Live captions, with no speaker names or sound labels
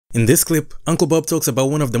In this clip, Uncle Bob talks about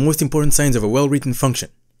one of the most important signs of a well-written function,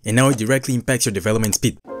 and how it directly impacts your development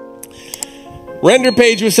speed. Render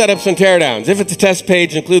page with setups and teardowns. If it's a test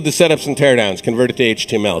page, include the setups and teardowns. Convert it to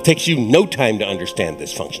HTML. It takes you no time to understand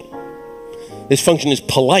this function. This function is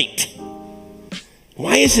polite.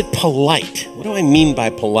 Why is it polite? What do I mean by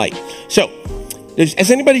polite? So,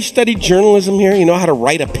 has anybody studied journalism here? You know how to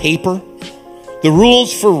write a paper? The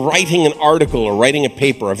rules for writing an article or writing a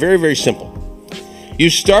paper are very, very simple. You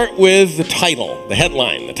start with the title, the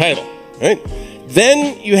headline, the title, right?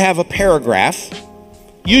 Then you have a paragraph,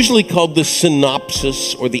 usually called the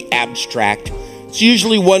synopsis or the abstract. It's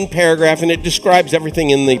usually one paragraph and it describes everything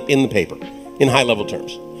in the paper in high-level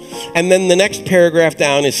terms. And then the next paragraph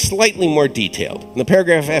down is slightly more detailed. And the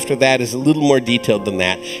paragraph after that is a little more detailed than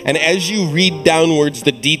that. And as you read downwards,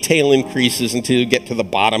 the detail increases until you get to the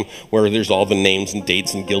bottom where there's all the names and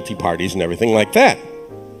dates and guilty parties and everything like that.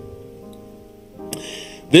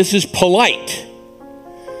 This is polite.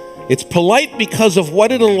 It's polite because of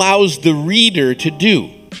what it allows the reader to do.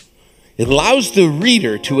 It allows the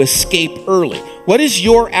reader to escape early. What is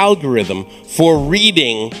your algorithm for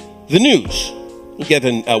reading the news? You get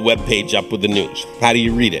a web page up with the news. How do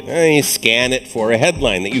you read it? You scan it for a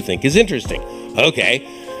headline that you think is interesting. Okay,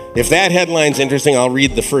 if that headline's interesting, I'll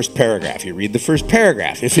read the first paragraph. You read the first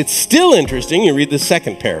paragraph. If it's still interesting, you read the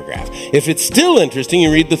second paragraph. If it's still interesting,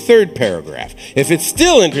 you read the third paragraph. If it's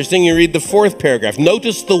still interesting, you read the fourth paragraph.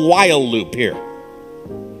 Notice the while loop here.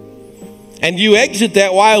 And you exit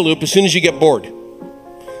that while loop as soon as you get bored.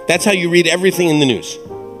 That's how you read everything in the news.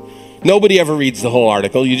 Nobody ever reads the whole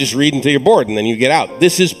article. You just read until you're bored and then you get out.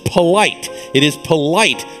 This is polite. It is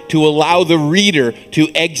polite to allow the reader to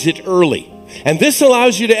exit early. And this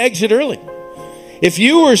allows you to exit early. If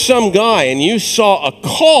you were some guy and you saw a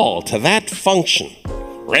call to that function,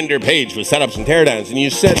 render page with setups and teardowns, and you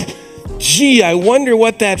said, gee, I wonder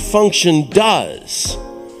what that function does.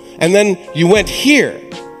 And then you went here.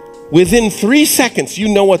 Within 3 seconds, you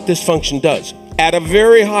know what this function does. At a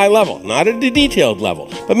very high level, not at a detailed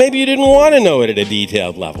level. But maybe you didn't want to know it at a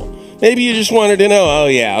detailed level. Maybe you just wanted to know, oh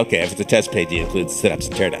yeah, okay, if it's a test page, it includes setups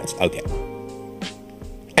and teardowns. Okay.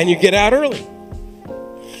 And you get out early.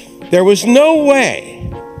 There was no way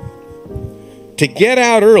to get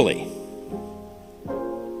out early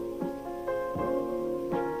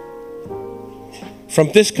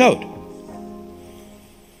from this code.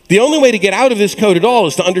 The only way to get out of this code at all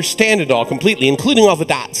is to understand it all completely, including all the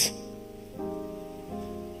dots.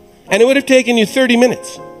 And it would have taken you 30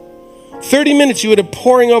 minutes. 30 minutes you would have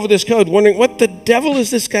poring over this code, wondering, what the devil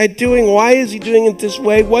is this guy doing? Why is he doing it this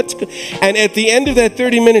way? And at the end of that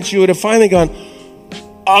 30 minutes, you would have finally gone,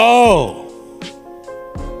 oh.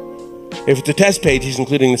 If it's a test page, he's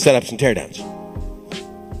including the setups and teardowns.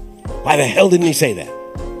 Why the hell didn't he say that?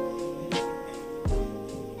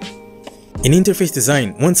 In interface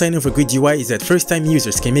design, one sign of a good UI is that first-time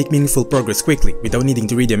users can make meaningful progress quickly without needing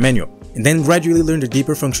to read a manual, and then gradually learn the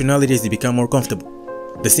deeper functionality as they become more comfortable.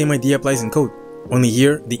 The same idea applies in code, only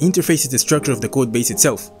here, the interface is the structure of the code base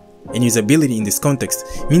itself, and usability in this context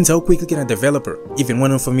means how quickly can a developer, even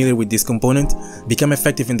one unfamiliar with this component, become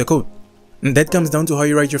effective in the code. And that comes down to how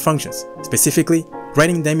you write your functions, specifically,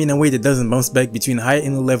 writing them in a way that doesn't bounce back between high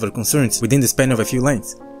and low level concerns within the span of a few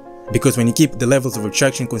lines. Because when you keep the levels of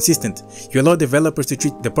abstraction consistent, you allow developers to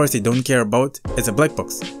treat the parts they don't care about as a black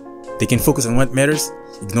box. They can focus on what matters,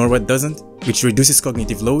 ignore what doesn't, which reduces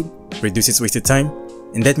cognitive load, reduces wasted time,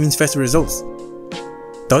 and that means faster results.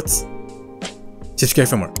 Thoughts? Subscribe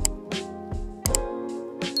for more.